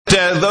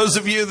Those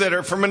of you that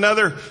are from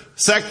another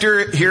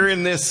sector here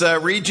in this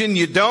region,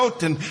 you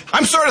don't. And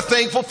I'm sort of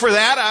thankful for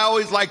that. I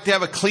always like to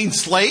have a clean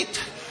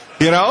slate,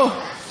 you know.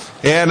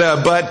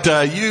 But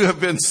you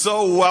have been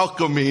so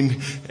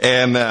welcoming,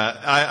 and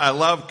I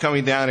love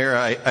coming down here.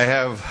 I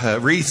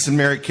have Reese and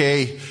Mary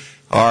Kay,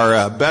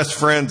 our best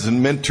friends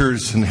and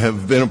mentors, and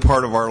have been a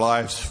part of our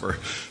lives for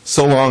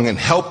so long and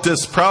helped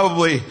us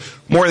probably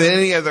more than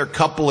any other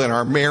couple in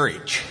our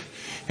marriage.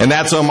 And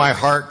that's on my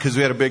heart because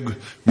we had a big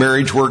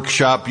marriage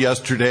workshop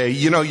yesterday.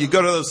 You know, you go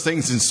to those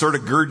things and sort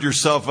of gird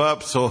yourself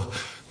up. So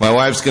my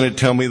wife's going to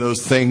tell me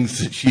those things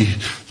that she's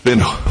been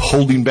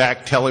holding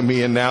back telling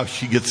me, and now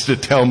she gets to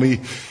tell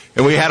me.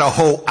 And we had a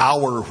whole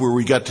hour where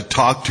we got to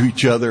talk to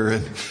each other,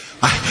 and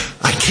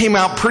I came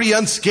out pretty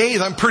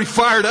unscathed. I'm pretty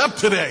fired up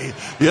today,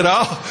 you know.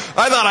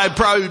 I thought I'd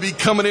probably be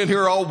coming in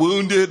here all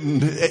wounded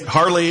and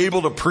hardly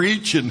able to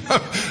preach, and,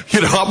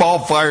 you know, I'm all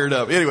fired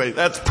up. Anyway,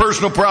 that's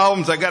personal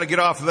problems. I got to get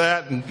off of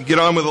that and get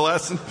on with the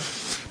lesson.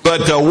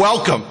 But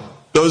welcome,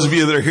 those of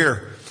you that are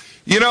here.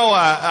 You know,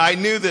 I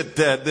knew that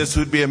this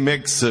would be a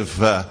mix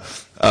of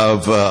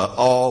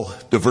all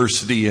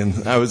diversity,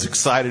 and I was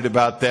excited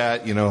about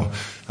that. You know,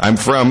 I'm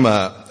from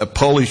a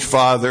Polish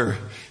father,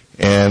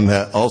 and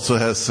also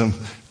has some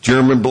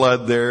German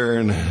blood there,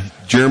 and a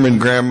German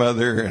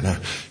grandmother, and a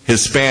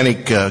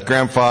Hispanic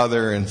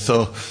grandfather, and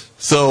so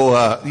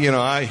you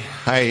know,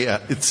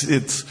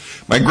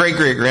 it's my great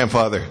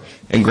grandfather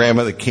and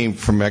grandmother came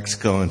from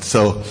Mexico, and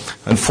so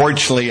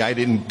unfortunately I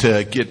didn't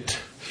get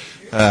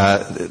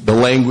the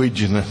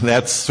language, and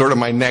that's sort of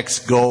my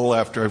next goal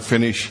after I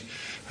finish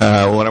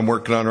what I'm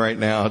working on right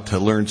now, to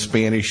learn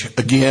Spanish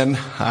again.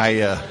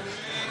 I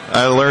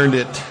learned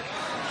it.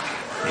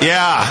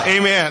 Yeah,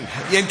 amen.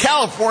 In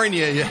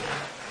California,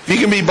 if you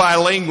can be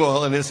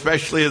bilingual, and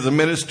especially as a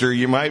minister,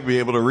 you might be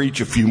able to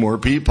reach a few more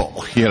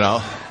people, you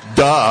know.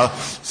 Duh.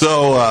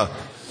 So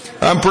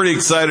I'm pretty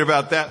excited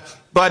about that.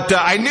 But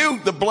I knew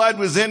the blood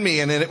was in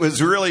me, and it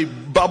was really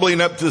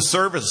bubbling up to the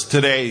surface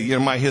today, you know,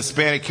 my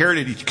Hispanic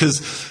heritage.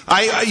 Because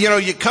you know,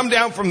 you come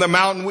down from the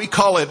mountain, we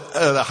call it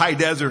the high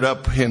desert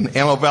up in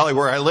Antelope Valley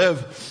where I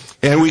live.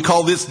 And we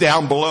call this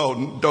down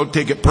below. Don't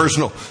take it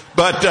personal.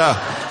 But,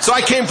 so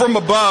I came from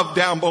above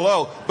down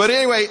below. But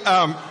anyway,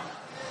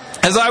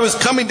 as I was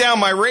coming down,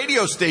 my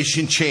radio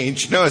station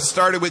changed. You know, it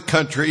started with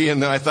country,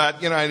 and then I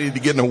thought, you know, I need to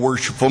get in a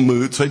worshipful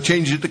mood. So I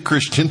changed it to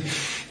Christian.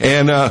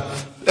 And,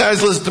 I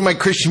was listening to my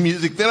Christian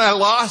music. Then I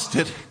lost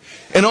it.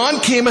 And on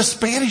came a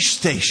Spanish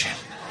station.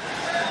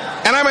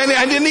 And I mean,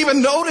 I didn't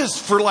even notice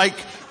for like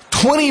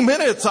 20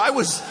 minutes. I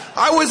was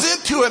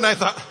into it, and I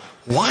thought,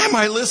 why am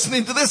I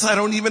listening to this? I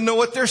don't even know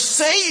what they're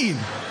saying.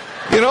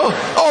 You know?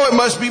 Oh, it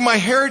must be my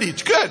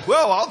heritage. Good.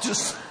 Well,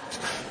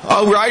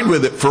 I'll ride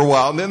with it for a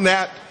while. And then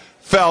that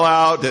fell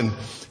out. And,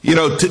 you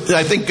know,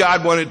 I think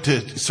God wanted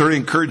to sort of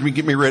encourage me,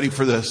 get me ready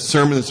for the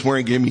sermon this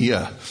morning, gave me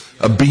a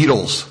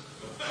Beatles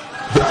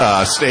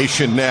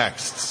station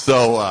next.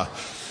 So,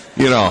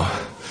 you know,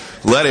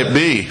 let it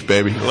be,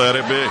 baby. Let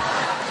it be.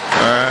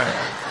 All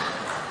right.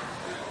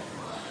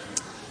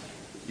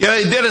 Yeah,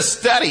 they did a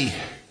study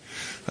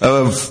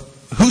of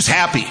who's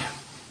happy.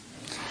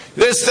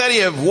 This study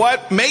of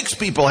what makes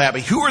people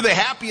happy. Who are the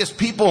happiest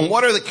people, and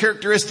what are the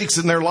characteristics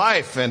in their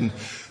life? And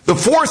the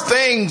four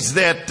things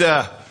that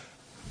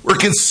were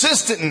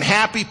consistent in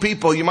happy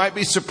people, you might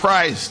be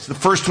surprised. The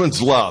first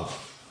one's love.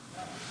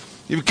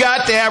 You've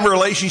got to have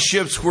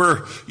relationships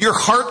where you're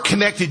heart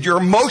connected, you're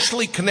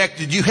emotionally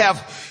connected. You have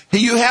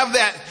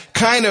that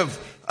kind of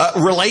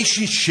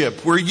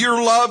relationship where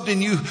you're loved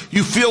and you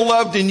feel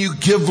loved and you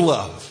give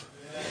love.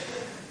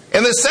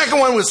 And the second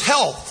one was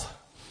health.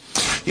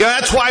 You know,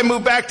 that's why I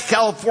moved back to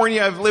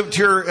California. I've lived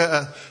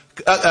here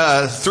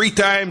 3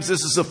 times.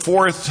 This is the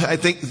 4th. I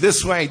think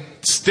this might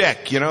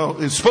stick, you know.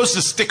 It's supposed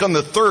to stick on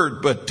the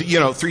 3rd, but, you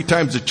know, 3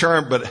 times the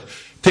charm. But,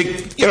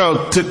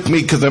 took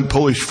me because I'm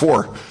Polish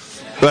 4.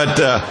 But,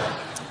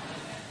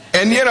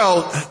 and, you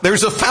know,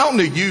 there's a fountain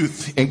of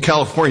youth in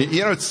California.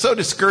 You know, it's so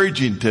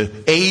discouraging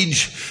to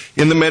age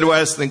in the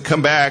Midwest and then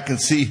come back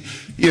and see,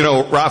 you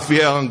know,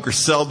 Raphael and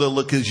Griselda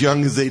look as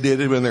young as they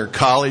did when they're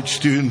college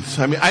students.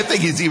 I mean, I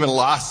think he's even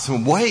lost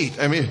some weight.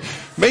 I mean,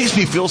 it makes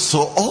me feel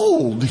so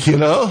old, you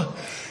know.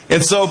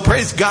 And so,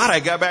 praise God,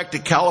 I got back to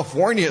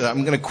California.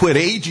 I'm going to quit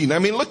aging. I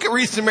mean, look at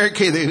Reese and Mary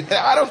Kay.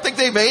 I don't think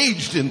they've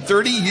aged in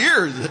 30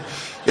 years.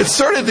 It's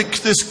sort of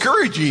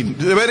discouraging.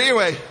 But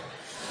anyway,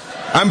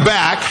 I'm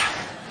back.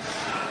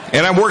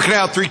 And I'm working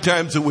out 3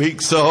 times a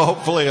week, so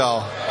hopefully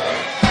I'll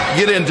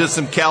get into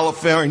some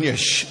California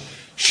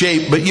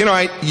shape. But, you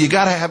know, you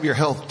got to have your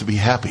health to be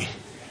happy.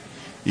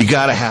 You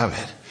got to have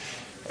it.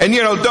 And,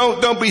 you know,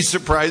 don't be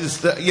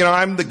surprised. You know,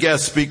 I'm the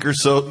guest speaker,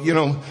 so, you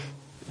know,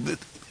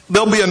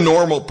 there'll be a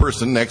normal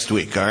person next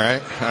week, all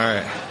right? All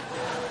right.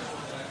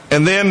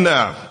 And then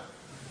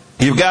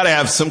you've got to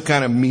have some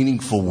kind of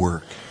meaningful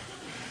work.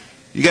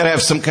 You got to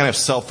have some kind of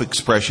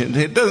self-expression.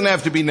 It doesn't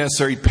have to be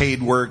necessarily paid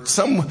work.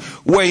 Some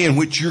way in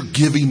which you're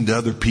giving to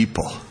other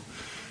people.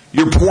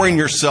 You're pouring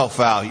yourself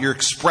out. You're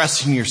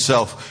expressing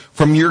yourself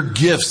from your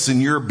gifts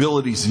and your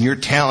abilities and your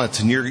talents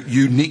and your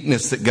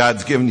uniqueness that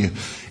God's given you.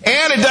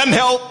 And it doesn't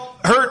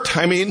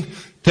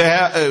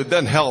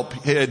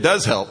it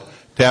does help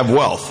to have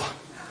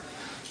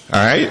wealth.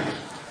 All right?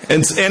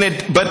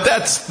 But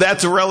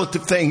that's a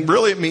relative thing.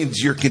 Really, it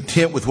means you're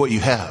content with what you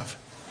have.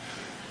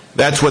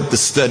 That's what the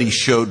study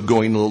showed,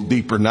 going a little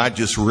deeper, not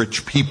just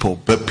rich people,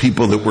 but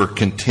people that were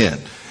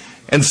content.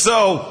 And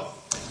so,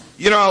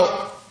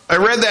 I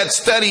read that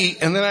study,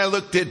 and then I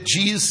looked at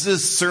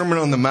Jesus' Sermon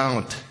on the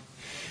Mount.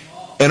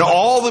 And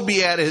all the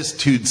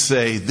Beatitudes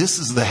say, this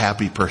is the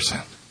happy person.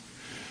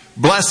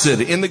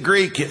 Blessed, in the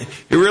Greek, it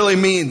really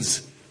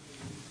means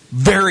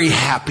very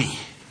happy.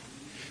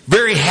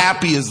 Very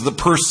happy is the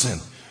person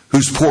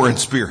who's poor in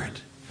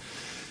spirit.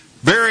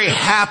 Very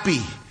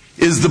happy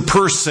is the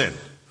person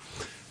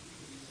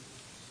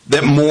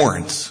that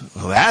mourns.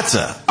 Well, that's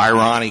an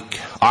ironic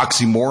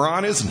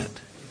oxymoron, isn't it?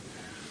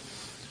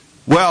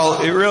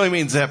 Well, it really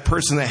means that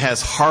person that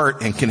has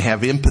heart and can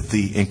have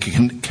empathy and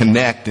can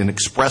connect and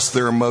express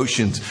their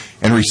emotions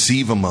and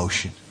receive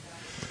emotion.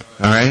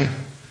 All right?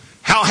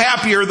 How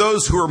happy are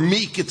those who are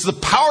meek? It's the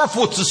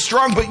powerful, it's the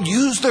strong, but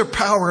use their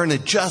power in a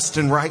just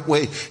and right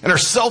way and are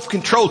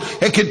self-controlled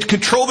and can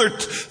control their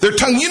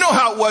tongue. You know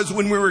how it was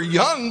when we were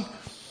young.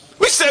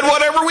 We said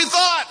whatever we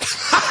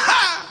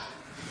thought.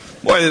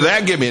 Boy, did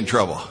that get me in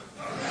trouble.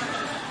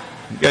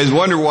 You guys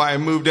wonder why I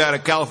moved out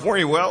of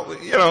California. Well,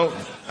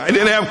 I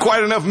didn't have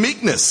quite enough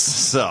meekness,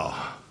 so.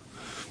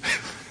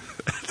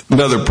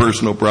 Another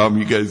personal problem.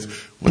 You guys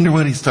wonder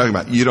what he's talking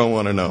about. You don't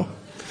want to know.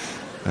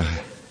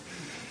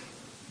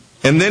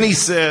 And then he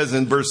says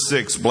in verse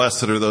 6,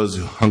 blessed are those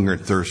who hunger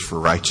and thirst for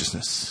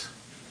righteousness.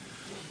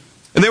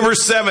 And then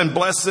verse 7,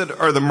 blessed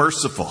are the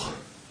merciful.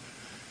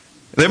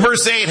 And then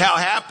verse 8, how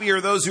happy are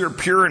those who are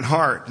pure in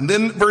heart. And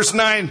then verse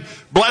 9,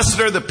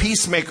 blessed are the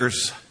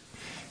peacemakers.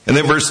 And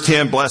then verse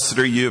 10, blessed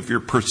are you if you're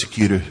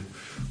persecuted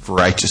for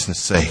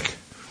righteousness' sake.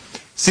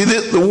 See,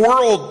 the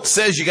world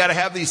says you got to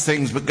have these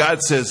things, but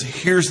God says,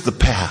 here's the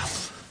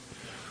path.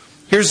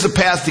 Here's the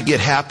path to get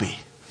happy.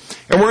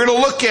 And we're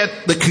going to look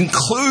at the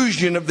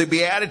conclusion of the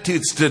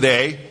Beatitudes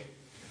today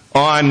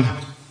on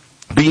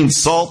being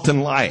salt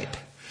and light.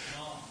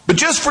 But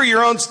just for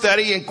your own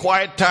study and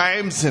quiet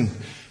times and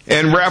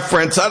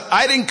reference,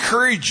 I'd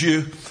encourage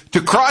you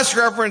to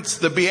cross-reference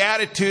the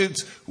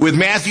Beatitudes with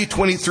Matthew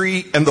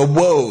 23 and the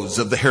woes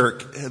of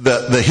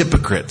the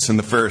hypocrites and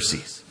the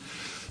Pharisees.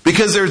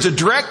 Because there's a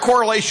direct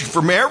correlation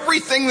from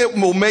everything that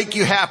will make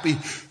you happy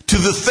to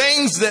the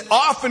things that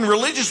often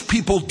religious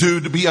people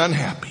do to be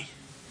unhappy.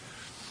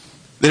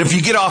 That if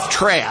you get off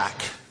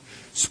track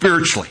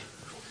spiritually.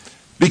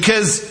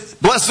 Because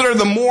blessed are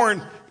the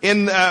mourn,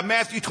 in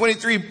Matthew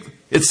 23,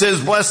 it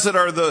says blessed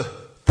are the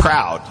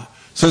proud.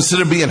 So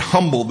instead of being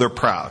humble, they're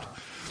proud.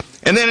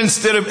 And then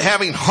instead of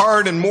having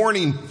hard and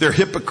mourning, they're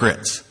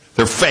hypocrites.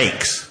 They're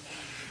fakes.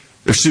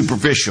 They're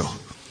superficial.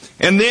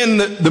 And then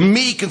the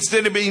meek,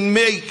 instead of being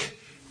meek,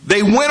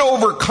 they win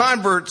over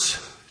converts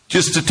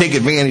just to take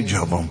advantage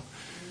of them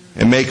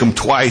and make them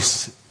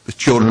twice the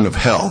children of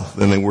hell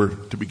than they were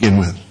to begin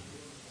with.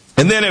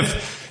 And then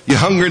if you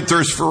hunger and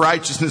thirst for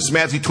righteousness,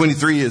 Matthew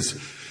 23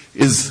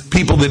 is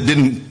people that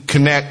didn't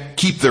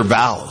keep their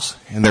vows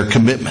and their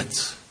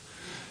commitments.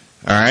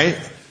 All right?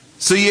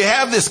 So you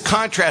have this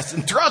contrast.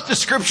 And throughout the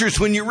scriptures,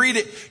 when you read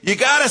it, you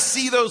got to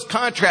see those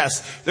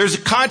contrasts. There's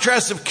a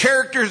contrast of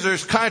characters.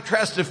 There's a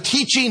contrast of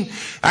teaching.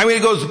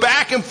 It goes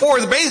back and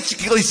forth,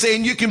 basically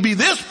saying you can be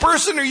this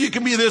person or you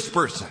can be this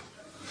person.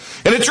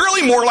 And it's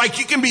really more like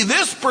you can be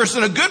this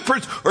person, a good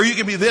person, or you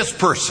can be this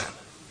person.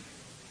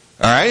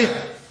 All right?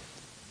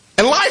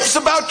 And life's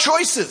about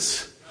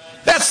choices.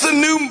 That's the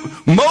new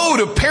mode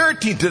of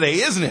parenting today,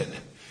 isn't it?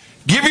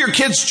 Give your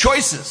kids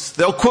choices.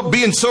 They'll quit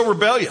being so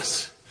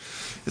rebellious.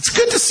 It's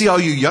good to see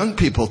all you young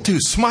people, too.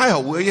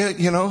 Smile, will you?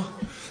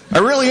 I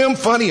really am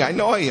funny. I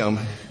know I am.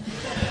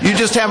 You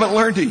just haven't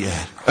learned it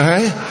yet. All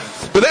right?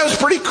 But that was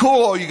pretty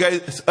cool, all you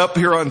guys up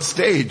here on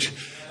stage.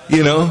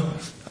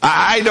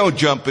 I don't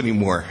jump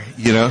anymore,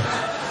 Because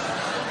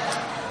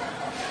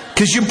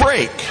you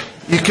break.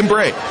 You can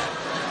break.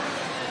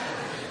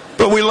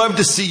 But we love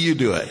to see you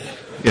do it.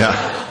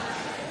 Yeah.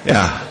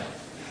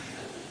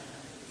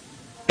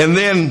 And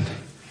then,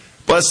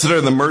 blessed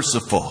are the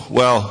merciful.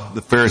 Well,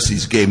 the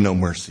Pharisees gave no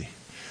mercy.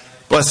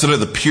 Blessed are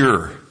the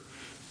pure.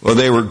 Well,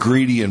 they were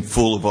greedy and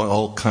full of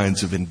all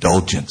kinds of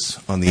indulgence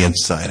on the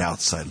inside.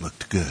 Outside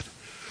looked good.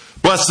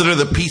 Blessed are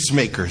the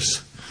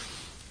peacemakers.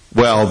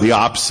 Well, the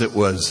opposite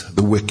was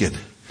the wicked.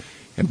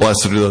 And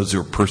blessed are those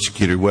who are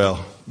persecuted.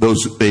 Well,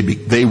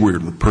 they were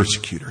the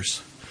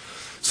persecutors.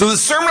 So the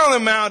Sermon on the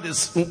Mount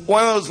is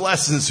one of those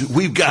lessons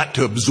we've got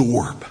to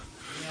absorb.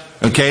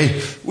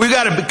 Okay? We've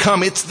got to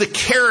become, it's the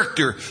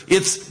character.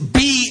 It's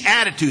be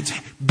attitudes.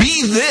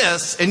 Be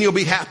this and you'll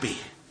be happy.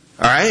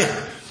 Alright?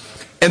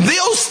 And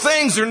those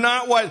things are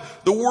not what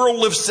the world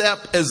lifts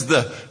up as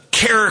the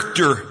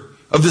character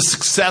of the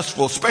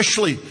successful,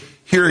 especially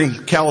here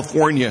in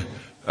California,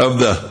 of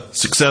the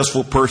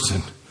successful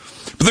person.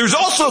 But there's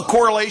also a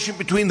correlation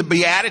between the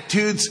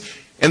Beatitudes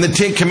and the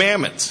Ten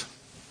Commandments.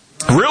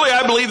 Really,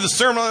 I believe the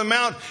Sermon on the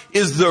Mount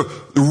is the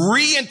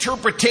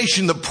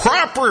reinterpretation, the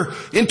proper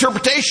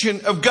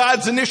interpretation of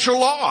God's initial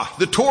law,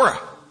 the Torah.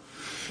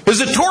 Because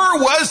the Torah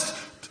was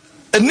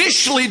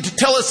initially to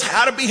tell us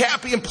how to be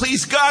happy and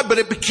please God, but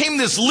it became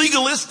this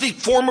legalistic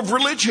form of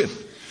religion.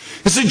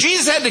 And so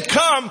Jesus had to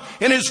come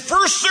in his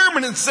first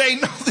sermon and say,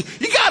 no,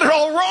 you got it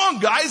all wrong,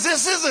 guys.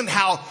 This isn't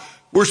how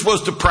we're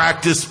supposed to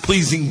practice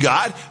pleasing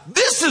God.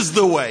 This is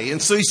the way. And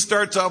so he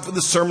starts off with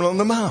the Sermon on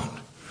the Mount.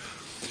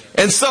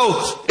 And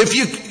so, if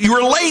you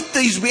relate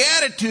these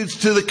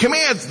Beatitudes to the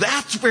commands,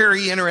 that's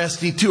very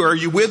interesting too. Are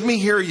you with me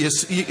here?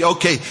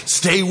 Okay,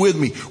 stay with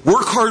me.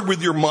 Work hard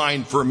with your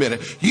mind for a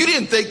minute. You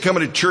didn't think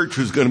coming to church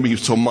was going to be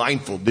so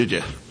mindful, did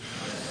you?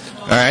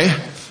 Alright?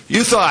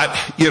 You thought,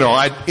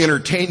 I'd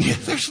entertain you.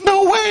 There's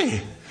no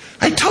way.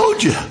 I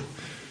told you.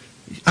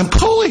 I'm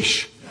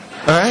Polish.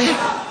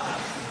 Alright?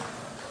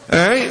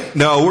 Alright?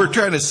 No, we're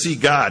trying to see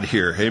God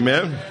here.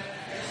 Amen?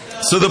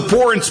 So the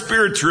poor in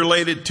spirit's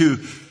related to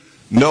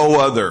no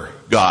other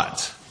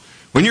gods.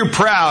 When you're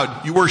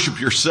proud, you worship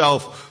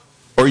yourself,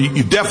 or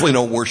you definitely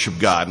don't worship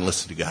God and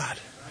listen to God.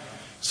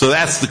 So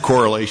that's the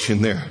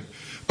correlation there.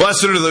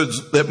 Blessed are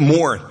those that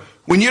mourn.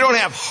 When you don't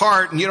have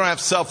heart and you don't have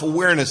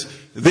self-awareness,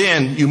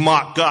 then you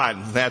mock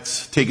God.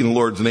 That's taking the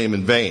Lord's name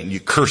in vain. You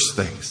curse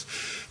things.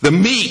 The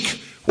meek,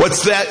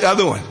 what's that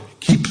other one?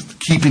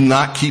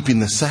 Not keeping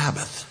the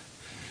Sabbath.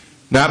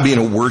 Not being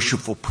a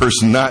worshipful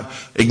person, not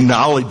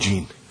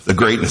acknowledging the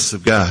greatness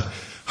of God.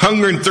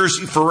 Hunger and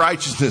thirsty for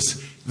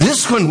righteousness.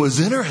 This one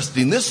was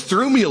interesting. This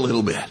threw me a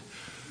little bit.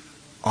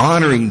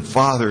 Honoring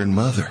father and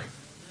mother.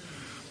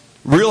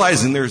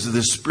 Realizing there's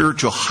this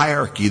spiritual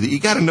hierarchy that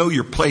you got to know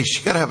your place.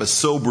 You got to have a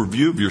sober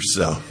view of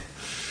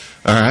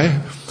yourself. All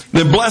right?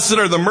 Then blessed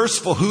are the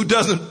merciful. Who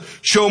doesn't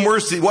show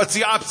mercy? What's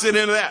the opposite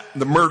end of that?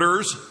 The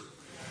murderers.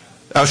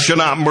 Thou shalt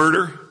not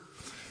murder.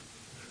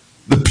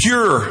 The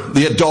pure,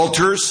 the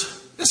adulterers.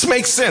 This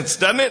makes sense,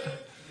 doesn't it?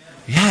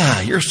 Yeah,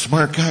 you're a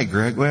smart guy,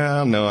 Greg.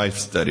 Well, no, I've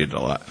studied a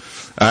lot.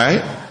 All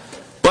right?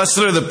 Blessed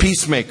are the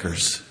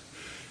peacemakers.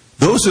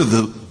 Those are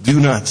the do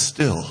not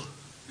steal.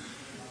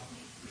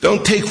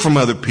 Don't take from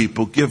other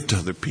people, give to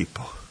other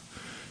people.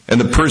 And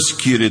the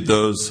persecuted,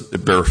 those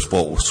that bear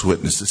false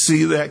witnesses.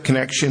 See that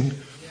connection?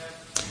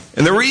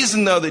 And the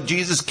reason, though, that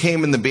Jesus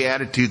came in the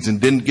Beatitudes and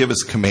didn't give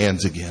us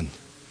commands again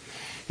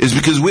is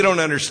because we don't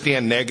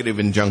understand negative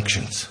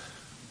injunctions.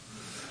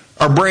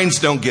 Our brains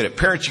don't get it.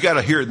 Parents, you got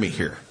to hear me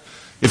here.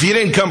 If you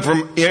didn't come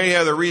from any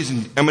other reason,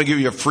 I'm going to give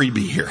you a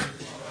freebie here.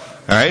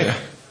 All right?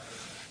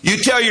 You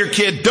tell your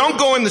kid, don't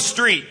go in the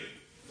street.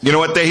 You know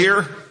what they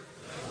hear?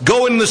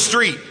 Go in the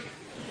street.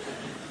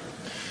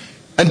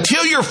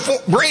 Until your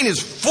brain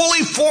is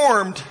fully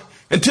formed,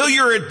 until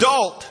you're an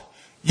adult,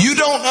 you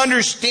don't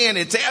understand.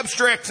 It's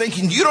abstract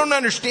thinking. You don't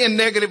understand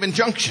negative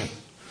injunction.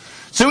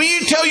 So when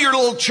you tell your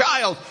little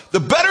child, the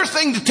better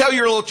thing to tell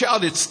your little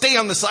child is stay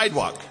on the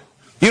sidewalk.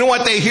 You know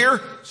what they hear?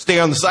 Stay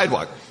on the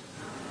sidewalk.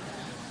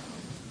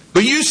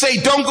 But you say,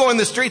 don't go in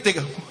the street. They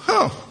go,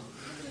 oh,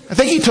 I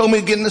think he told me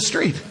to get in the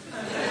street.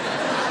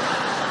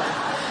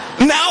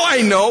 Now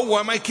I know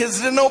why my kids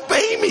didn't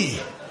obey me.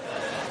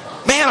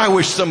 Man, I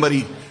wish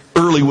somebody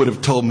early would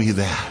have told me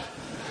that.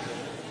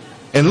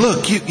 And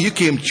look, you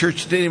came to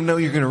church, didn't even know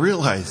you're going to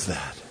realize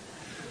that.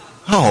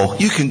 Oh,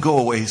 you can go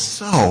away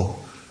so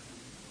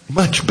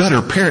much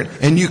better parent.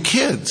 And you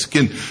kids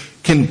can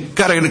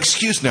got an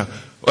excuse now.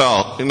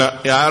 Well,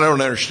 I don't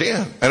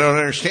understand. I don't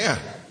understand.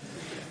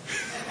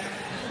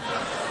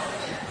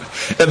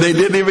 And they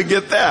didn't even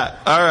get that.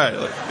 All right,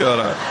 let's go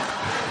on.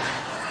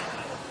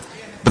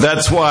 But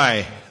that's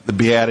why the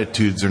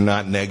Beatitudes are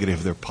not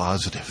negative, they're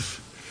positive.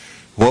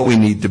 What we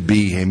need to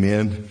be,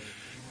 amen.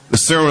 The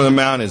Sermon on the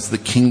Mount is the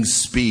King's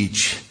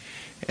speech.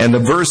 And the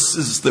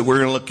verses that we're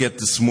going to look at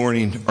this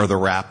morning are the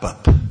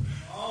wrap-up.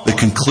 The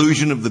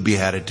conclusion of the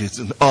Beatitudes.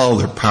 And oh,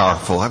 they're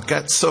powerful. I've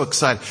got so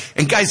excited.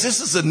 And guys,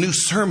 this is a new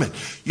sermon.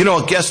 You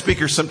know, a guest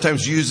speaker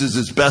sometimes uses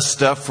his best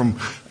stuff from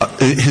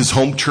his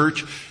home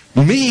church.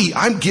 Me,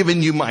 I'm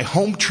giving you my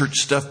home church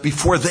stuff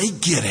before they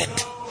get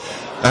it.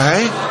 All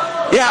right?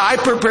 Yeah, I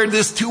prepared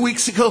this 2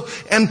 weeks ago,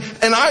 and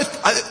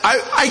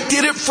I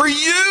did it for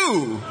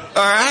you. All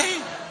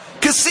right?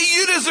 Because, see,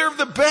 you deserve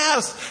the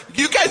best.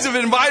 You guys have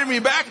invited me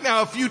back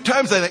now a few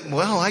times. I think,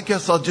 well, I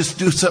guess I'll just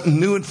do something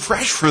new and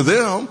fresh for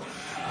them.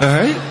 All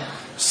right?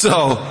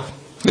 So,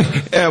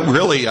 yeah,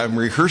 really, I'm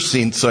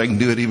rehearsing so I can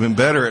do it even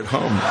better at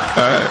home. All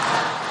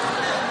right?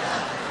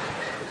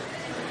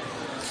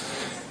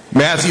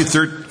 Matthew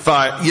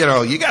 5,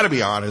 you got to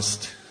be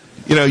honest.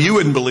 You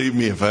wouldn't believe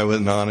me if I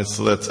wasn't honest,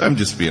 so I'm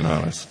just being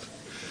honest.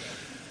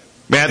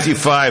 Matthew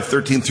 5,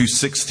 13 through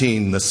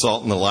 16, the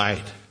salt and the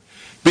light.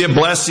 Be a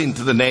blessing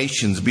to the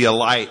nations, be a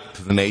light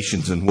to the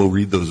nations, and we'll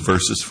read those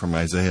verses from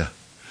Isaiah.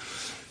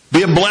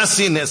 Be a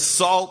blessing as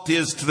salt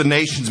is to the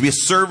nations, be a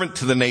servant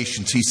to the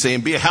nations, he's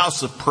saying. Be a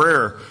house of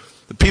prayer.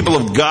 The people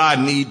of God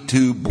need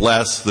to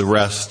bless the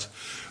rest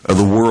of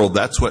the world.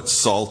 That's what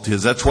salt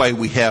is. That's why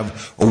we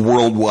have a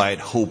worldwide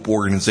hope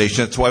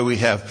organization. That's why we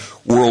have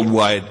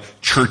worldwide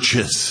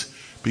churches.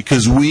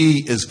 Because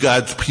we, as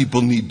God's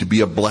people, need to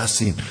be a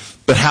blessing.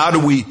 But how do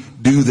we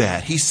do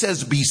that? He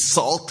says, be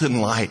salt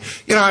and light.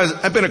 You know,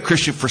 I've been a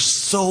Christian for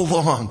so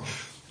long,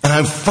 and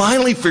I'm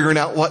finally figuring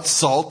out what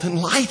salt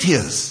and light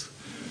is.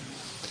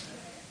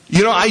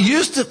 You know, I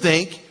used to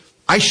think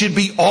I should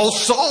be all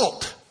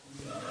salt.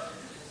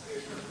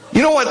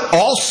 You know what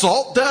all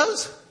salt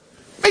does?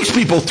 Makes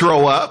people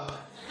throw up.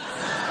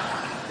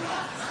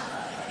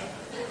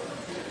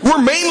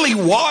 We're mainly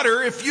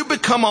water. If you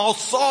become all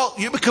salt,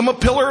 you become a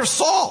pillar of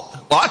salt.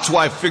 Well, that's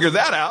why I figured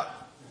that out.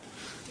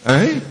 All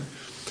right?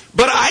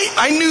 But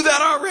I knew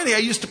that already. I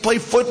used to play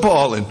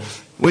football, and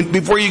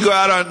before you go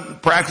out on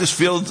practice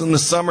fields in the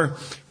summer,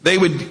 they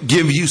would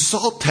give you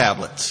salt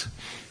tablets.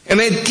 And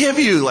they'd give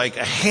you like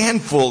a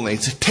handful, and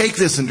they'd say, take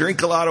this and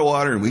drink a lot of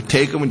water. And we'd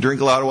take them and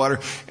drink a lot of water.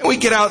 And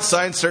we'd get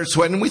outside and start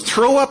sweating, and we'd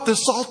throw up the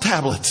salt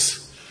tablets.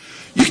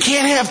 You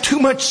can't have too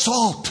much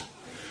salt.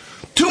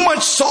 Too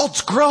much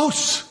salt's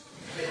gross.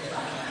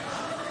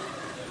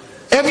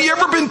 Have you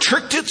ever been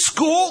tricked at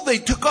school? They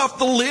took off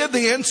the lid,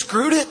 they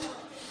unscrewed it,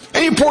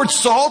 and you poured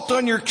salt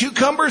on your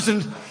cucumbers,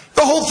 and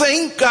the whole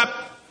thing got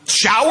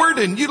showered,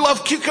 and you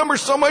love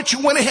cucumbers so much you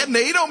went ahead and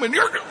ate them, and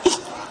you're...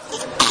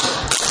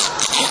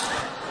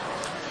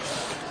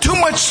 Too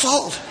much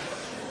salt.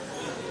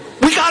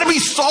 We got to be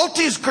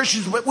salty as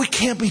Christians, but we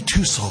can't be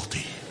too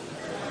salty.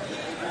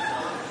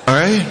 All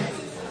right?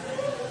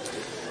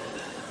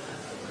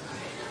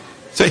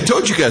 So I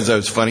told you guys I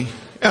was funny.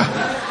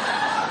 Yeah.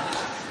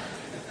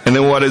 And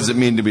then what does it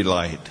mean to be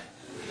light?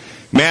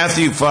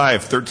 Matthew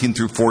 5:13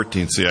 through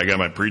 14. See, I got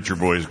my preacher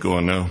voice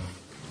going now.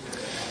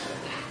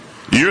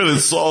 You're the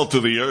salt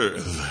of the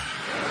earth.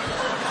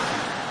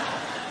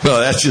 No,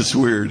 that's just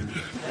weird.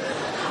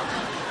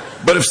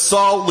 But if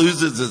salt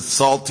loses its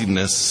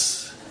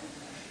saltiness,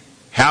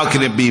 how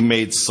can it be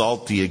made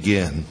salty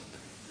again?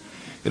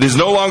 It is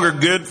no longer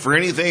good for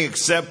anything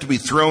except to be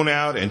thrown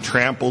out and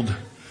trampled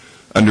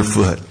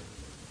underfoot.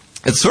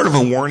 It's sort of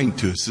a warning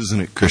to us,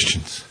 isn't it,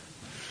 Christians?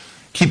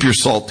 Keep your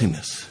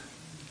saltiness.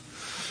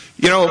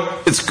 You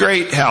know, it's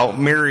great how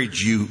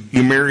marriage, you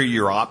marry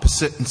your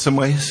opposite in some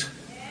ways.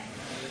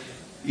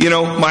 You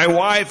know, my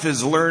wife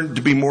has learned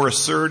to be more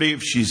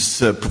assertive.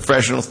 She's a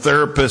professional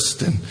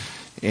therapist,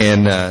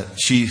 and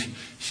she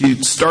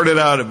started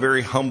out a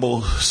very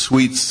humble,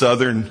 sweet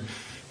Southern,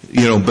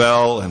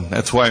 belle, and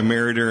that's why I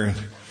married her.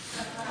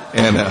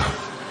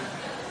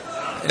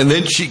 And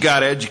then she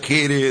got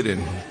educated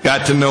and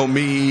got to know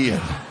me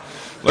and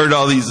learned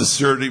all these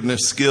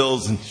assertiveness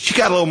skills, and she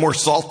got a little more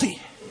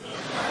salty.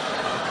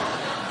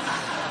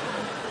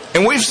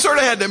 And we've sort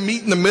of had to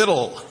meet in the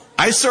middle.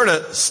 I sort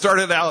of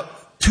started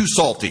out too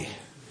salty,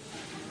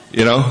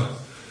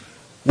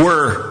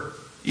 We're,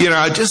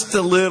 just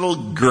a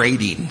little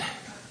grating,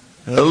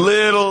 a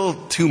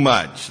little too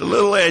much, a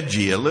little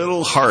edgy, a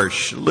little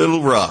harsh, a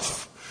little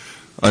rough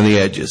on the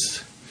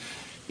edges.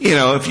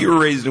 If you were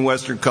raised in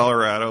western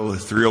Colorado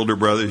with 3 older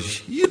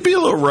brothers, you'd be a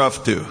little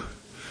rough too.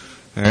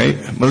 All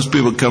right? Most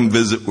people come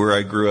visit where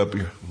I grew up.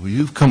 Well,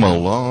 you've come a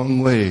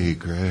long way,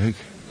 Greg.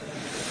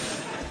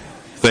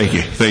 Thank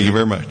you. Thank you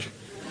very much.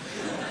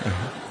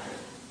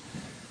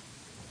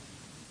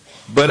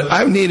 But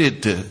I've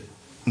needed to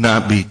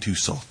not be too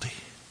salty.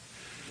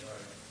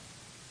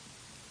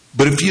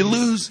 But if you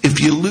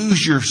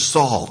lose your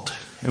salt,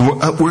 and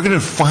we're going to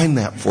find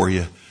that for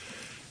you,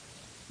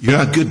 you're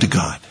not good to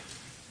God.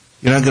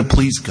 You're not going to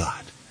please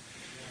God.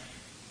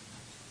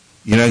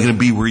 You're not going to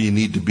be where you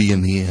need to be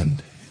in the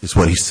end, is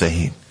what he's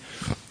saying.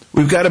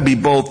 We've got to be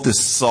both the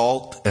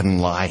salt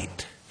and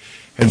light.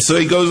 And so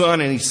he goes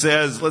on and he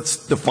says,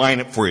 let's define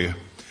it for you.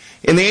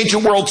 In the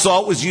ancient world,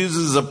 salt was used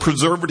as a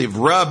preservative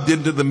rubbed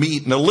into the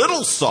meat, and a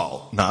little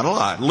salt, not a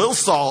lot, a little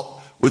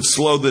salt would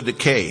slow the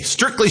decay.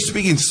 Strictly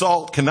speaking,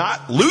 salt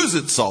cannot lose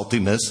its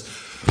saltiness.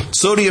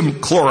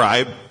 Sodium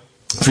chloride,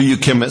 for you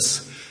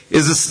chemists,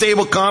 is a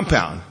stable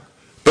compound.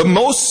 But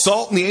most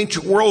salt in the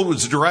ancient world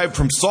was derived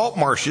from salt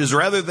marshes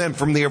rather than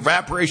from the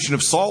evaporation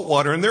of salt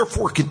water, and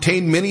therefore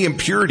contained many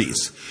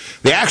impurities.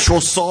 The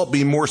actual salt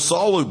being more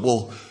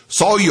soluble,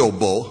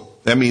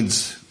 that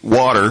means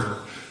water,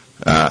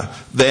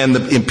 than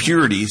the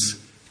impurities,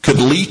 could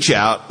leach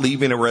out,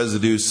 leaving a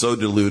residue so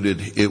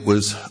diluted it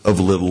was of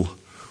little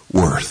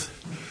worth.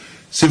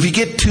 So if you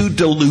get too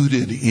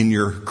diluted in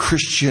your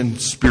Christian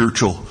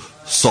spiritual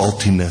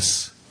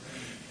saltiness,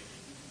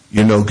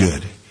 you're no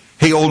good.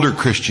 Hey, older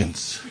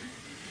Christians,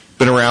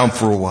 been around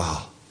for a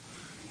while.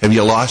 Have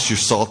you lost your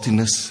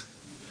saltiness?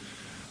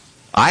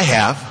 I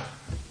have.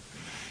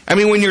 I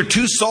mean, when you're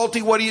too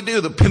salty, what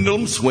do? The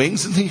pendulum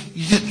swings and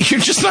you're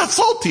just not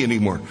salty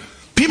anymore.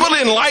 People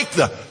didn't like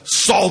the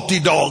salty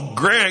dog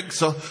Greg,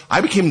 so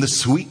I became the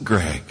sweet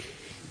Greg.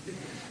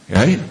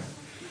 Right?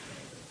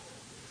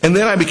 And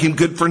then I became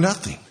good for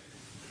nothing.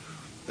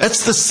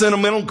 That's the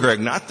sentimental Greg,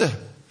 not the...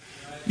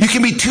 You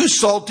can be too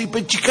salty,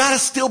 but you gotta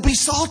still be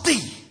salty.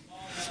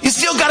 You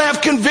still gotta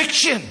have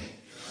conviction.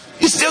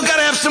 You still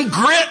gotta have some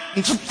grit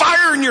and some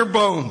fire in your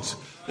bones.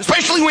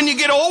 especially when you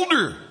get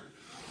older.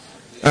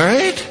 All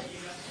right?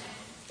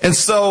 And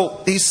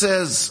so he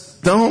says,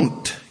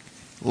 don't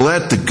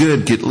let the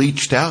good get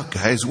leached out,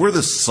 guys. We're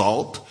the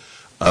salt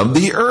of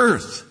the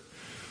earth.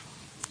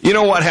 You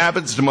know what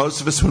happens to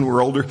most of us when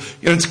we're older?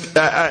 You know,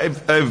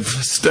 I've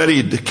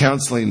studied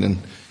counseling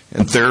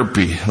and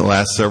therapy the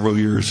last several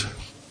years.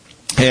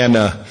 And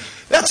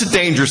that's a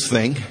dangerous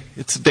thing.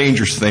 It's a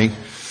dangerous thing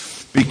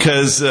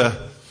because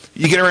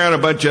you get around a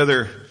bunch of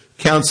other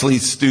counseling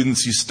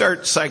students, you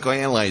start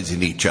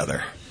psychoanalyzing each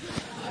other.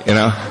 You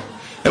know?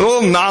 And a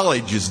little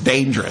knowledge is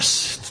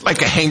dangerous. It's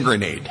like a hand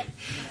grenade.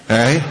 All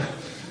right?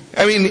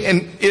 I mean,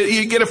 and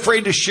you get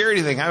afraid to share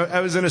anything.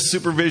 I was in a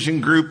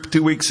supervision group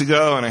 2 weeks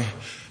ago, and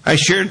I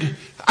shared,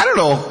 I don't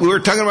know, we were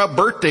talking about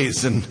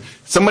birthdays, and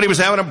somebody was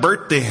having a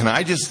birthday, and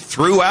I just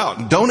threw out.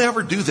 And don't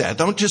ever do that.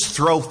 Don't just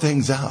throw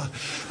things out.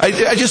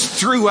 I just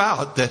threw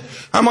out that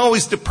I'm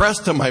always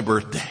depressed on my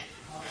birthday.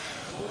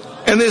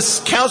 And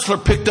this counselor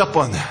picked up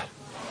on that.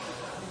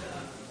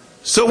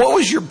 So what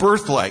was your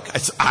birth like? I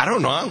said, I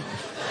don't know.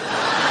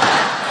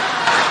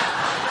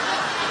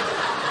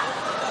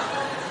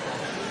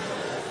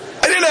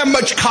 I didn't have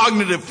much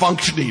cognitive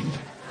functioning.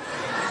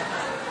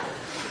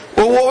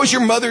 Well, what was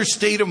your mother's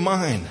state of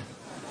mind?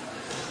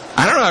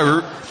 I don't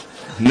know.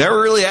 I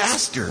never really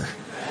asked her.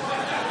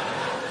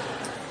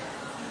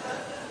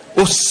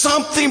 Well,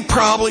 something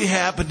probably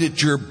happened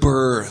at your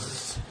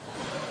birth.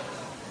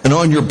 And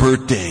on your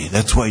birthday,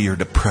 that's why you're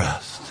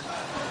depressed.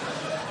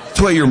 That's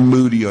why you're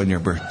moody on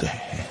your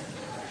birthday.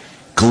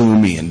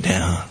 Gloomy and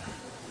down.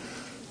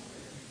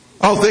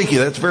 Oh, thank you.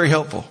 That's very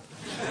helpful.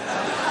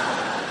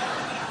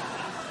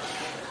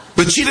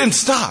 But she didn't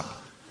stop.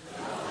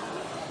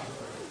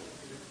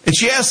 And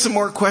she asked some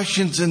more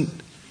questions, and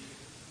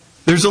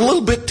there's a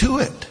little bit to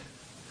it.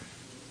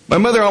 My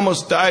mother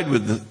almost died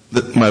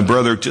with my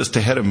brother just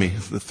ahead of me,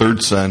 the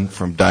third son,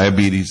 from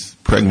diabetes,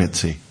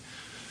 pregnancy.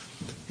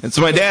 And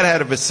so my dad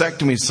had a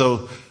vasectomy,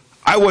 so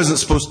I wasn't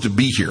supposed to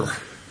be here.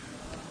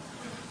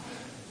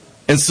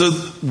 And so,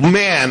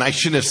 man, I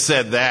shouldn't have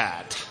said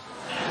that.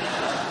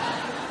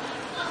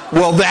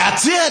 Well,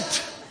 that's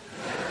it.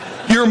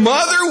 Your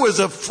mother was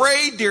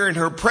afraid during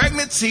her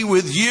pregnancy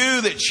with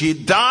you that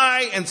she'd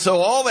die, and so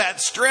all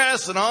that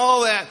stress and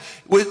all that,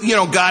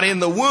 got in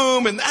the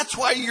womb, and that's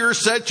why you're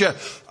such a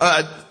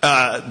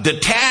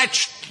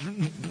detached,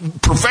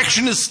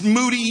 perfectionist,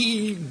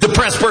 moody,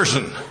 depressed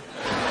person.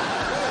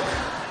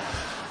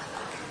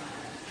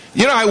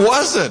 You know, I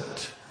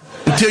wasn't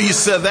until you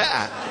said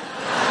that.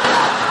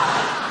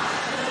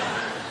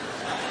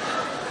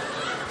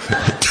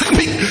 It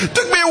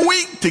took me a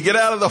week to get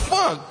out of the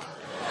funk.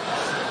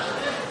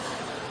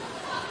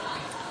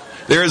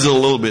 There's a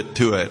little bit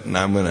to it, and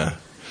I'm gonna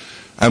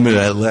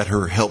let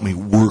her help me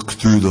work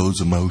through those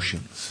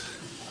emotions.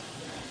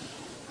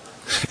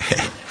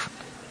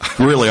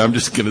 Really, I'm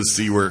just gonna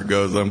see where it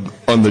goes. I'm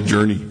on the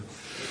journey.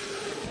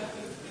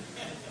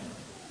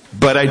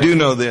 But I do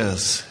know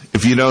this.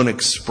 If you don't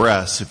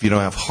express, if you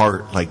don't have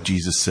heart, like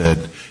Jesus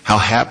said, how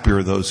happy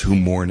are those who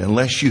mourn?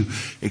 Unless you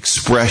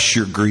express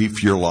your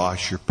grief, your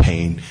loss, your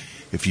pain,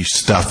 if you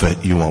stuff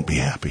it, you won't be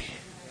happy.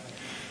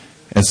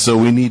 And so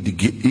we need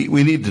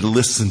to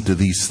listen to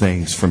these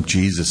things from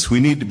Jesus. We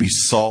need to be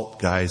salt,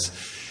 guys.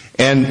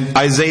 And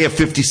Isaiah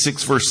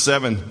 56 verse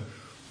 7,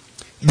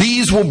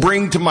 these will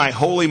bring to my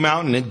holy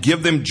mountain and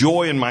give them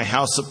joy in my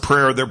house of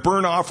prayer. Their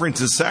burnt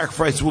offerings and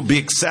sacrifice will be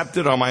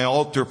accepted on my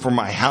altar, for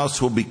my house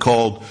will be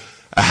called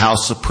a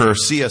house of prayer.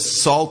 See, a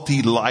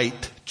salty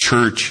light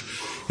church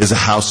is a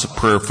house of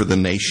prayer for the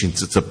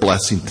nations. It's a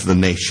blessing to the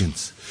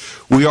nations.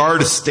 We are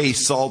to stay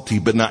salty,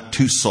 but not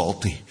too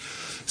salty.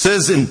 It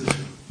says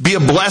be a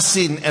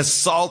blessing as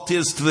salt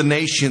is to the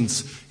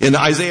nations. In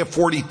Isaiah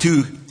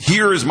 42,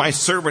 here is my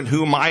servant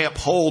whom I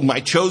uphold, my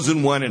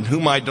chosen one in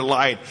whom I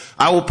delight.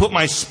 I will put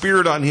my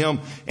spirit on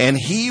him, and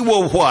he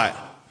will what?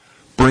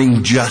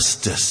 Bring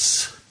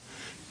justice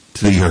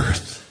to the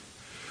earth.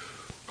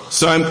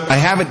 So I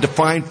haven't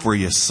defined for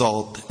you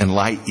salt and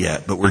light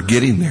yet, but we're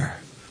getting there.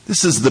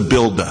 This is the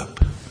build-up.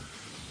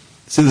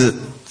 See, the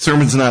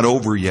sermon's not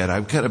over yet.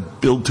 I've got to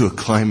build to a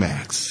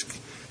climax.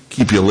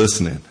 Keep you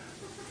listening.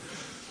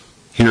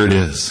 Here it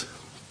is.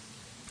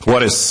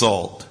 What is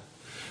salt?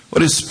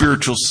 What is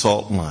spiritual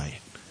salt and light?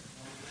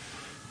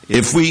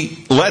 If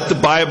we let the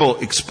Bible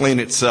explain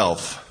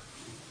itself,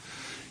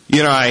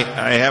 I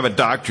have a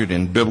doctorate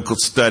in biblical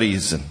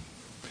studies, and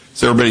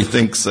so everybody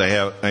thinks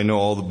I know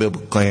all the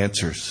biblical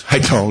answers. I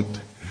don't.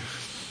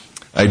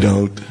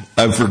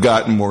 I've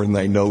forgotten more than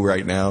I know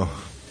right now.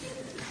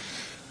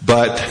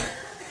 But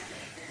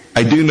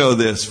I do know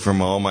this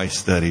from all my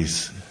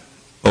studies,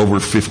 over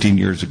 15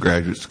 years of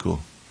graduate school,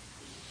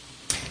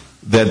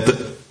 that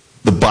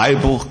the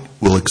Bible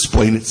will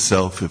explain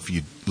itself if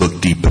you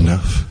look deep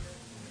enough.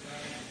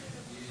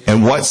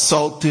 And what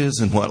salt is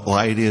and what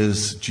light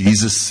is,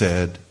 Jesus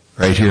said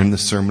right here in the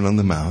Sermon on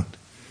the Mount.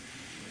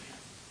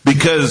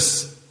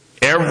 Because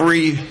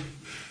every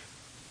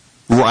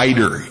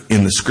writer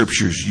in the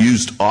scriptures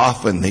used a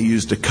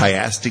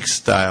chiastic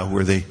style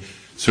where they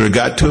sort of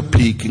got to a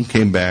peak and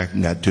came back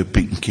and got to a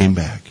peak and came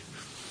back.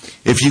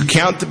 If you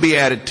count the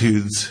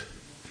Beatitudes,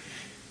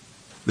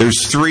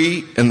 there's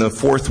 3, and the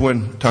 4th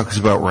one talks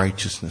about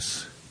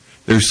righteousness.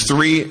 There's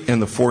 3,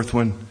 and the 4th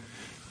one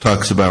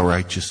talks about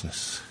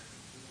righteousness.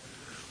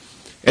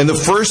 And the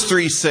first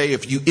 3 say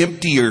if you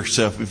empty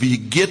yourself, if you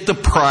get the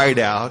pride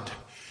out,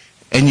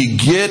 and you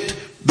get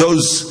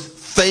those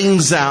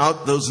things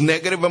out, those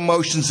negative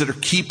emotions that are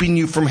keeping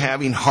you from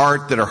having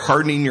heart, that are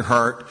hardening your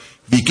heart,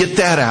 if you get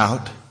that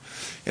out,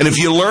 and if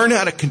you learn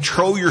how to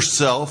control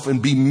yourself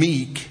and be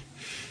meek,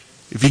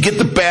 if you get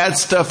the bad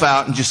stuff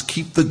out and just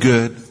keep the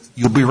good,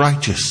 you'll be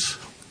righteous.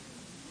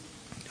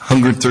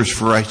 Hunger and thirst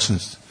for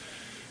righteousness.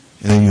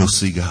 And then you'll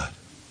see God.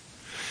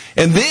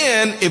 And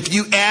then, if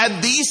you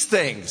add these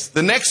things,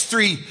 the next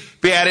 3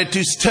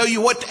 Beatitudes tell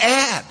you what to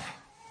add.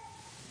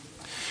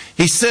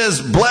 He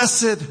says,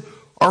 blessed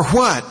are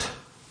what?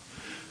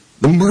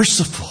 The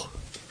merciful.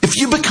 If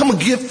you become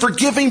a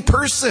forgiving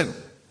person,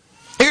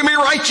 you're going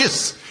to be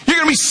righteous. You're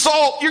going to be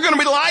salt. You're going to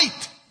be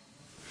light.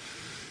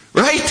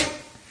 Right?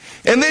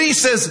 And then he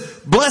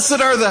says,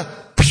 blessed are the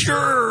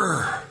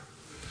pure.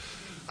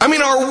 I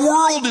mean, our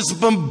world is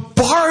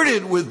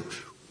bombarded with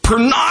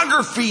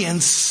pornography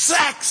and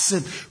sex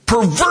and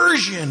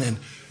perversion and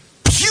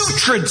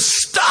putrid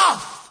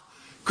stuff.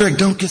 Greg,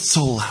 don't get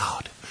so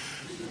loud.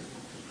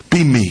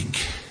 Be meek.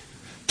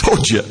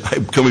 Told you,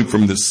 I'm coming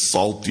from this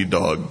salty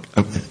dog.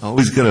 I'm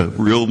always got to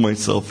reel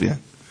myself in.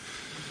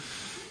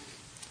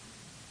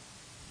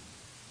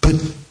 But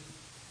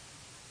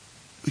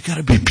we got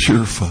to be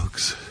pure,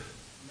 folks.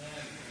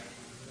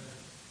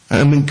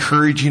 I'm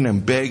encouraging,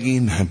 I'm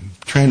begging, I'm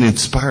trying to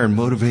inspire and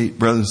motivate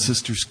brothers and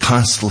sisters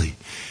constantly.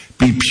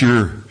 Be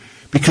pure.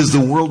 Because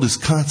the world is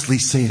constantly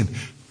saying,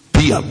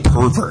 be a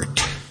pervert.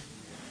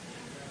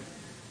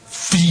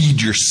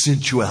 Feed your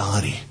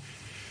sensuality.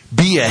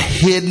 Be a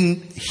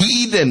hidden,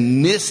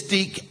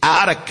 hedonistic,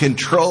 out of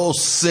control,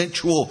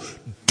 sensual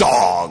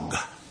dog.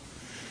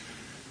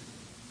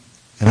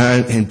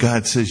 And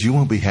God says, you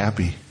won't be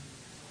happy.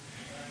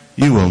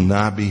 You will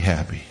not be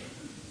happy.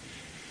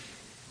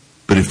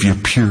 But if you're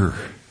pure,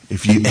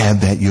 if you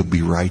add that, you'll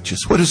be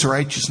righteous. What does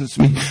righteousness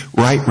mean?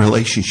 Right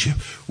relationship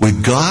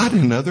with God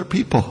and other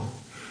people.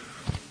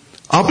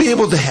 I'll be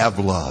able to have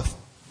love.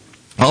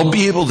 I'll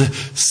be able to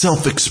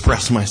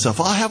self-express myself.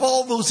 I'll have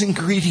all those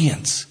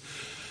ingredients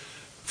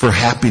for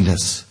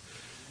happiness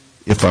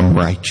if I'm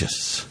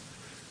righteous.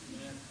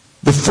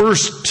 The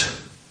first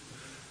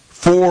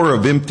 4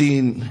 of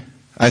emptying,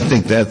 I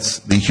think that's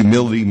the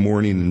humility,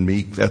 mourning, and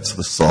meek. That's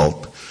the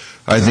salt.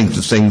 I think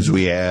the things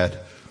we add,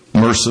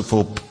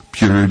 merciful,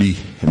 purity,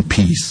 and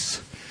peace,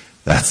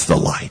 that's the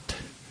light.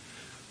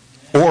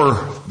 Or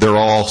they're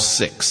all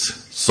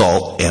 6,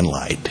 salt and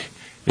light.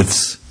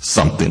 It's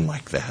something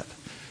like that.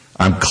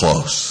 I'm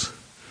close.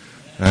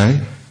 All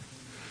right?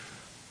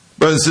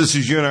 Brothers and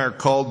sisters, you and I are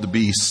called to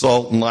be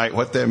salt and light.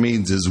 What that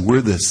means is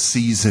we're the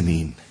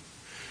seasoning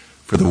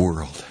for the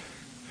world.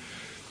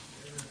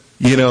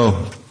 You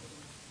know,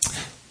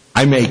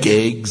 I make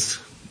eggs.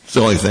 It's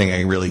the only thing I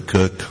can really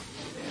cook.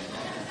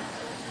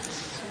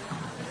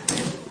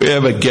 We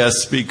have a guest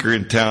speaker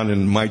in town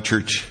in my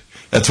church.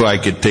 That's why I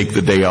could take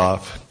the day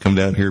off, come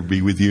down here and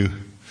be with you.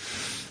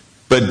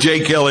 But Jay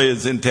Kelly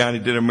is in town. He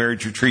did a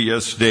marriage retreat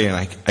yesterday,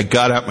 and I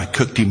got up and I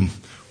cooked him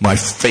my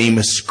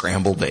famous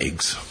scrambled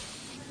eggs.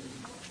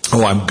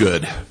 Oh, I'm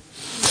good.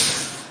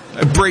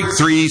 I break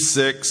 3,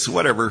 6,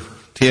 whatever,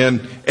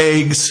 10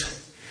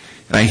 eggs.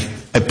 And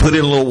I put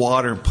in a little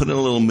water, put in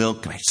a little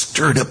milk, and I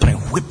stir it up and I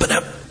whip it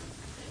up.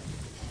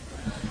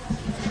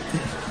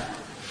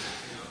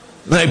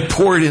 Then I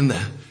pour it in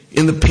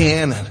the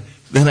pan, and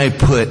then I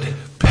put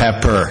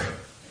pepper.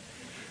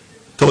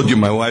 Told you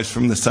my wife's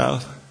from the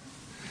South.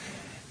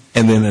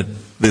 And then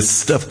this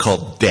stuff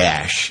called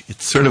dash.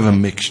 It's sort of a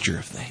mixture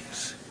of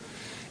things.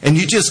 And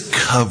you just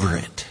cover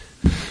it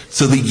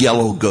so the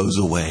yellow goes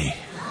away.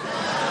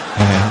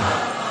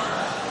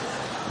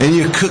 And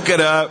you cook it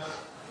up.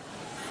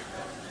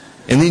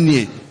 And then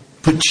you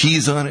put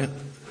cheese on it.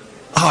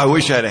 Oh, I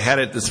wish I'd have had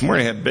it this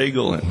morning. I had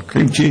bagel and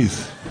cream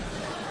cheese.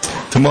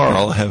 Tomorrow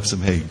I'll have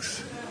some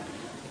eggs.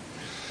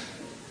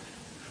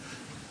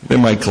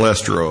 Then my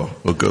cholesterol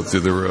will go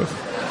through the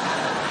roof.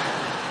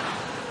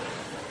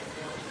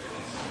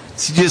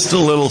 It's just a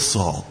little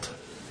salt,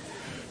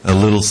 a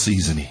little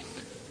seasoning.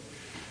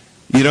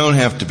 You don't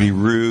have to be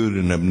rude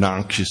and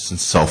obnoxious and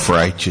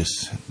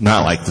self-righteous,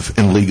 not like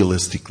and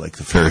legalistic like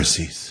the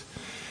Pharisees.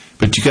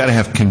 But you got to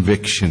have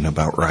conviction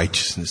about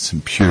righteousness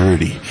and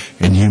purity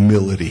and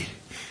humility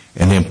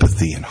and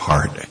empathy and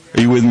heart.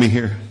 Are you with me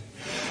here?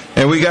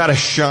 And we got to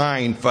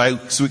shine,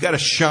 folks. We got to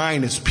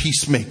shine as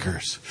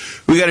peacemakers.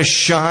 We got to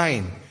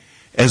shine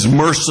as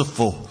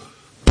merciful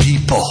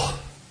people.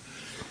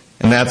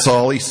 And that's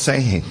all he's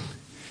saying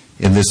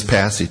in this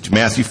passage.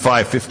 Matthew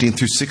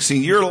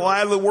 5:15-16. You're the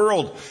light of the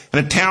world,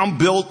 and a town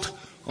built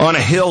on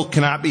a hill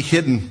cannot be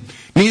hidden.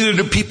 Neither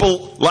do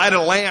people light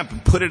a lamp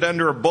and put it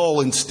under a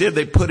bowl. Instead,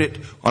 they put it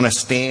on a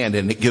stand,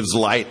 and it gives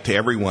light to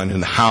everyone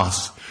in the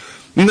house.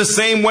 In the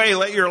same way,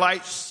 let your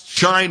light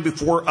shine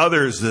before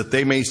others, that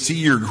they may see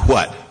your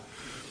what?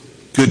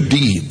 good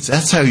deeds.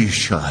 That's how you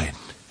shine.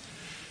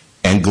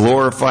 And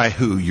glorify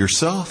who?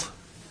 Yourself?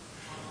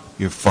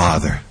 Your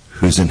Father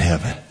who's in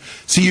heaven.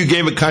 See, you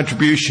gave a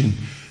contribution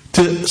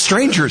to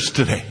strangers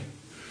today.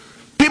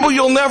 People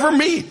you'll never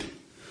meet.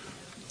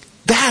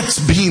 That's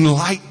being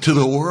light to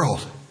the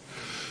world.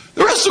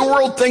 The rest of the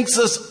world thinks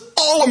us,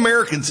 all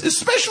Americans,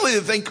 especially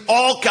they think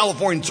all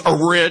Californians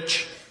are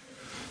rich,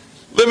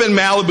 live in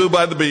Malibu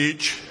by the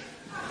beach,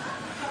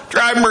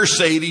 drive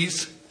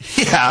Mercedes.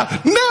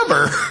 Yeah,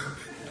 never.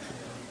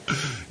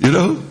 You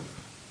know?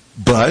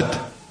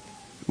 But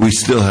we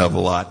still have a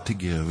lot to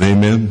give.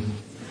 Amen?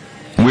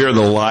 We are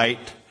the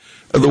light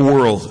of the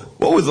world.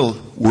 What would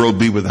the world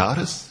be without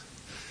us?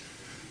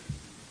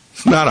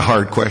 It's not a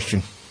hard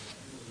question.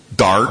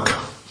 Dark.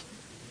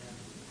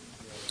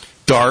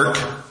 Dark.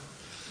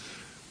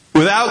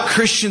 Without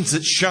Christians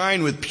that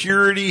shine with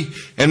purity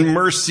and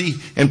mercy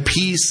and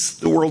peace,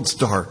 the world's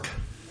dark.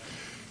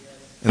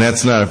 And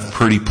that's not a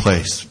pretty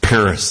place.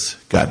 Paris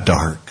got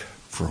dark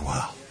for a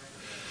while.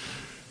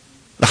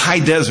 The high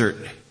desert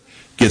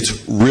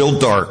gets real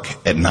dark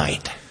at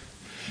night.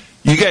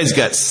 You guys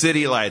got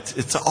city lights.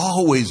 It's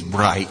always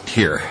bright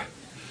here.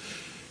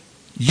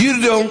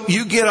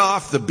 You get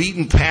off the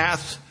beaten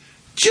path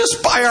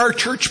just by our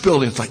church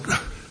building. It's like,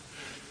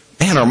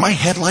 man, are my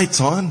headlights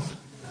on?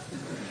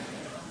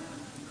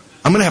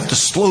 I'm going to have to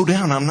slow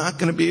down. I'm not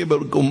going to be able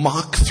to go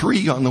Mach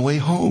 3 on the way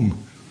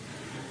home.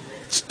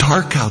 It's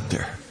dark out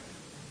there.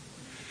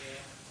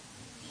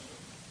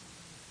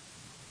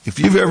 If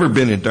you've ever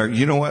been in dark,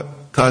 you know what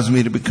caused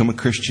me to become a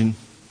Christian?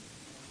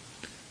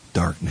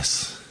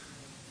 Darkness.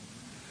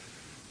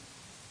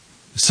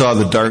 I saw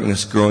the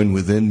darkness growing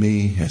within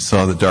me. I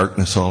saw the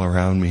darkness all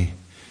around me.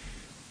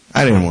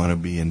 I didn't want to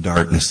be in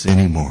darkness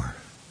anymore.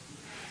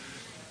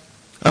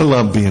 I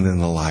love being in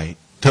the light.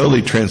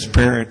 Totally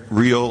transparent,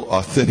 real,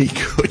 authentic.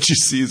 What you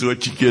see is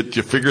what you get. Did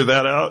you figure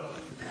that out?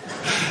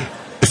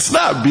 It's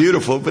not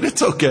beautiful, but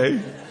it's okay.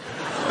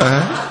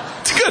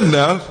 It's good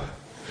enough.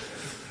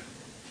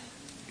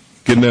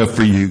 Good enough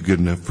for you, good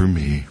enough for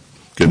me,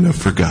 good enough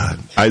for God.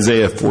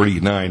 Isaiah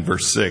 49,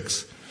 verse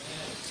 6.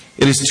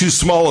 It is too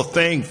small a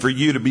thing for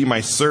you to be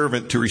my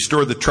servant to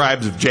restore the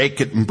tribes of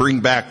Jacob and bring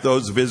back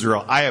those of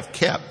Israel I have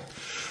kept.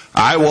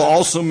 I will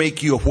also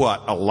make you a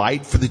what? A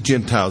light for the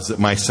Gentiles, that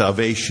my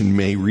salvation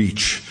may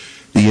reach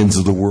the ends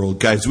of the world.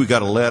 Guys, we got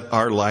to let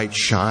our light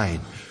shine.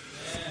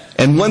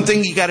 And one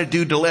thing you got to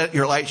do to let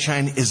your light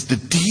shine is to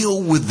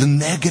deal with the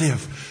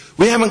negative.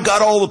 We haven't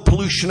got all the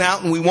pollution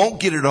out, and we won't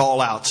get it all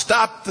out.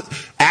 Stop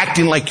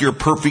acting like you're a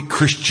perfect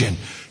Christian.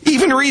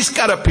 Even Reese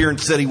got up here and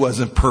said he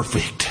wasn't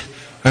perfect.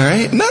 All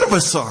right? None of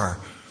us are.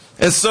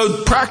 And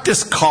so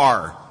practice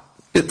CAR.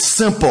 It's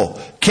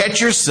simple.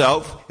 Catch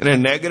yourself in a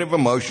negative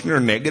emotion or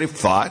negative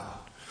thought.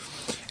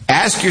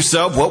 Ask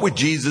yourself, what would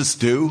Jesus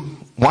do?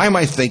 Why am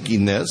I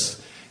thinking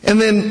this? And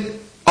then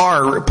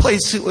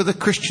replace it with a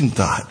Christian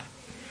thought.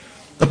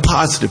 A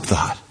positive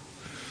thought.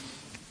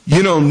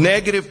 You know,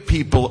 negative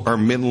people are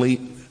mentally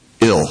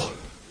ill.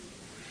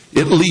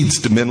 It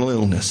leads to mental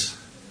illness.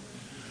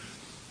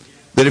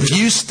 That if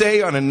you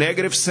stay on a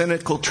negative,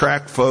 cynical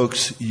track,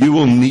 folks, you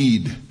will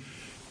need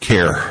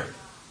care.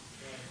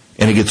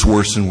 And it gets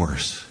worse and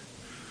worse.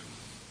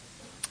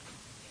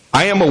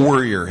 I am a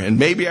worrier, and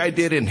maybe I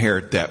did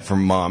inherit that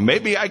from mom.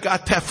 Maybe I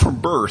got that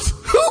from birth.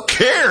 Who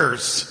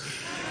cares?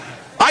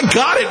 I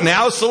got it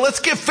now, so let's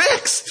get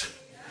fixed.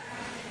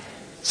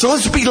 So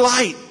let's be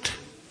light.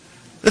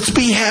 Let's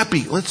be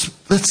happy.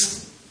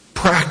 Let's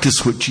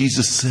practice what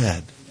Jesus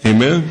said.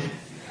 Amen?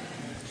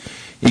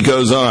 He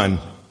goes on.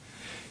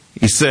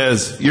 He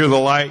says, you're the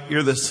light,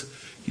 you're the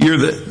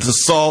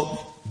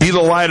salt. Be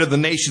the light of the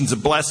nations, a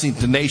blessing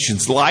to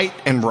nations, light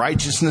and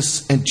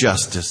righteousness and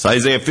justice.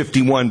 Isaiah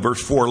 51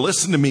 verse 4.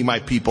 Listen to me, my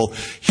people.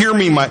 Hear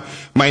me, my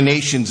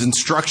nations.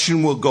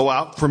 Instruction will go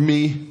out from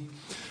me.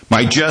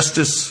 My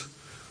justice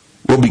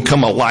will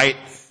become a light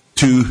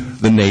to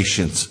the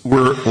nations.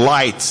 We're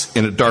lights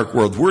in a dark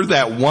world. We're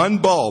that one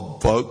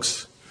bulb,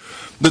 folks.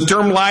 The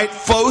term light,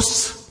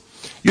 phos.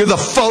 You're the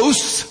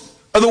phos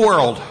of the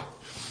world.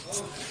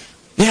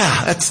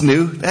 Yeah, that's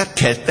new.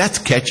 That's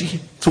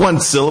catchy. It's one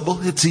syllable.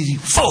 It's easy.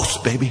 Phos,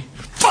 baby.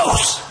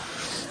 Phos.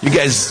 You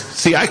guys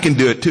see, I can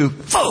do it too.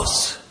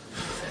 Phos.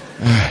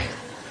 All right.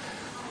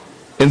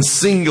 In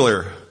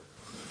singular.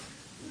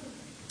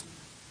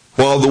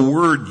 While the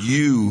word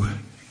you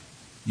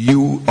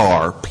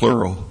are,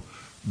 plural,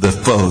 the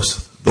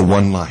phos, the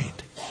one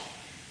light.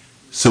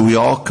 So we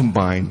all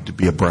combine to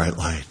be a bright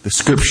light. The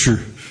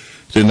scripture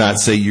did not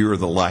say you are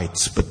the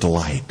lights, but the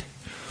light.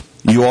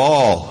 You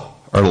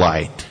all are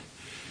light,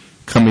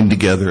 coming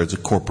together as a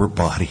corporate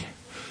body.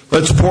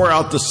 Let's pour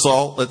out the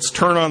salt. Let's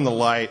turn on the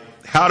light.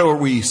 How are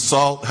we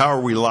salt? How are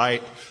we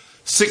light?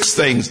 6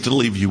 things to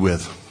leave you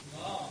with.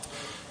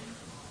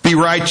 Be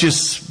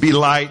righteous, be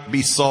light,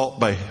 be salt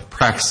by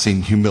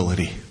practicing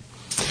humility.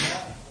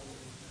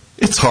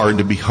 It's hard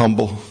to be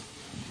humble.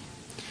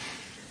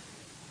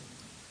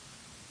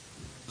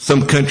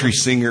 Some country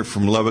singer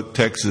from Lubbock,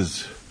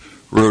 Texas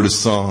wrote a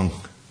song.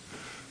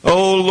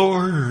 Oh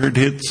Lord,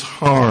 it's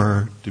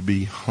hard to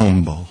be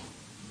humble.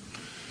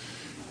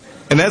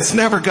 And that's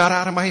never got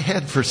out of my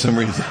head for some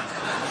reason.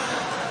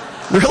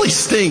 Really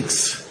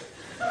stinks.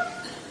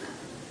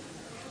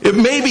 It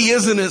maybe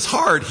isn't as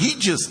hard.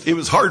 It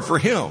was hard for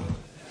him.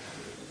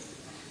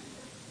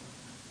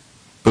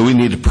 But we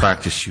need to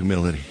practice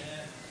humility.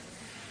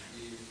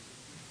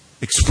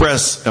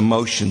 Express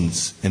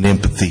emotions and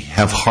empathy.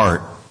 Have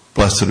heart.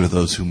 Blessed are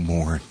those who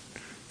mourn.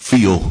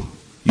 Feel.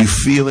 You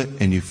feel it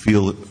and you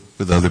feel it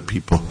with other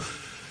people.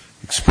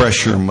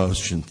 Express your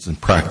emotions and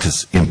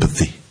practice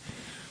empathy.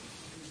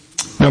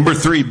 Number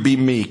 3, be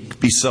meek.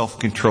 Be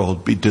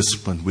self-controlled. Be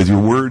disciplined with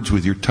your words,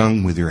 with your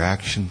tongue, with your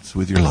actions,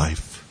 with your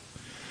life.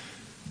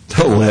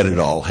 Don't let it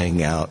all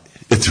hang out.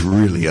 It's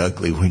really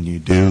ugly when you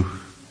do.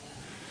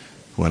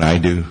 When I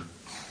do.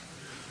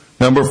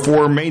 Number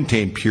 4,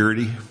 maintain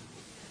purity.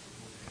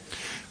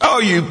 Oh,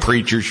 you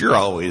preachers, you're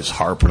always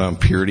harping on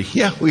purity.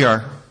 Yeah, we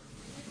are.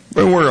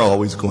 But we're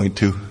always going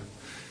to.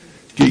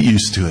 Get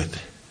used to it.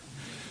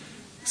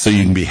 So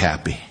you can be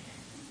happy.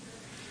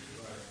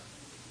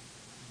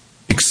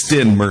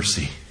 Extend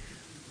mercy.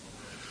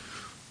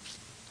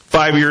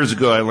 5 years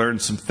ago, I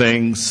learned some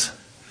things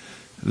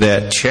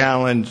that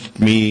challenged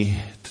me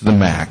to the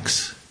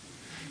max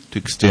to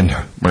extend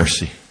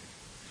mercy.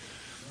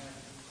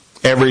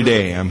 Every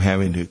day I'm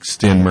having to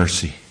extend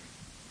mercy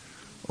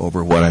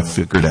over what I've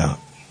figured out.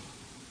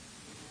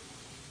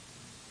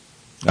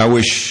 I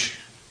wish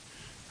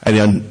I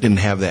didn't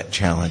have that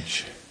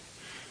challenge.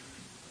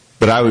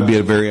 But I would be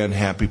a very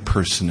unhappy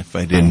person if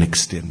I didn't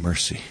extend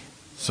mercy.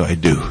 So I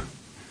do.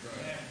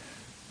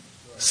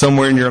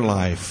 Somewhere in your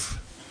life,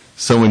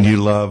 someone you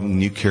love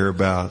and you care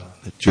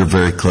about that you're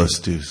very close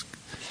to is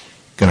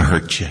going to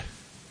hurt you.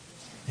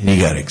 And you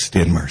got to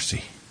extend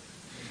mercy.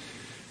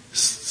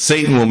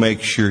 Satan will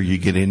make sure you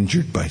get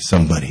injured by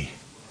somebody.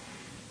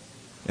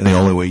 And the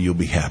only way you'll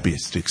be happy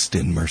is to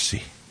extend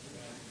mercy.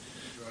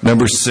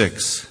 Number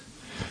 6,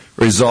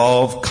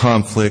 resolve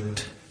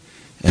conflict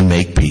and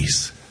make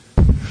peace.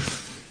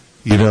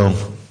 You know,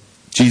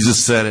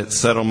 Jesus said it,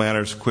 settle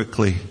matters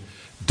quickly.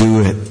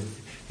 Do it.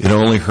 It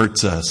only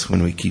hurts us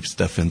when we keep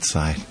stuff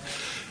inside.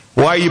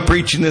 Why are you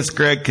preaching this,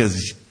 Greg?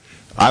 Because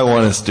I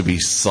want us to be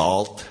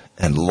salt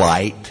and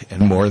light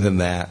and more than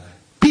that.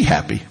 Be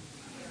happy.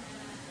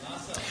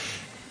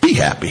 Be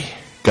happy.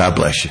 God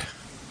bless you.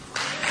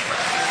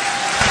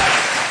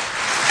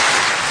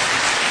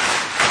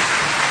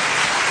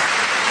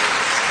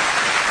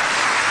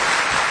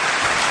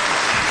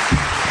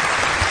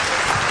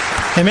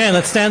 Amen.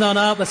 Let's stand on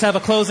up. Let's have a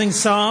closing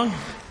song.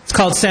 It's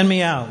called Send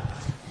Me Out.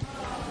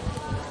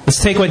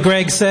 Let's take what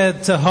Greg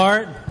said to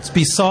heart. Let's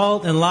be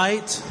salt and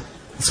light.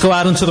 Let's go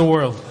out into the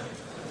world.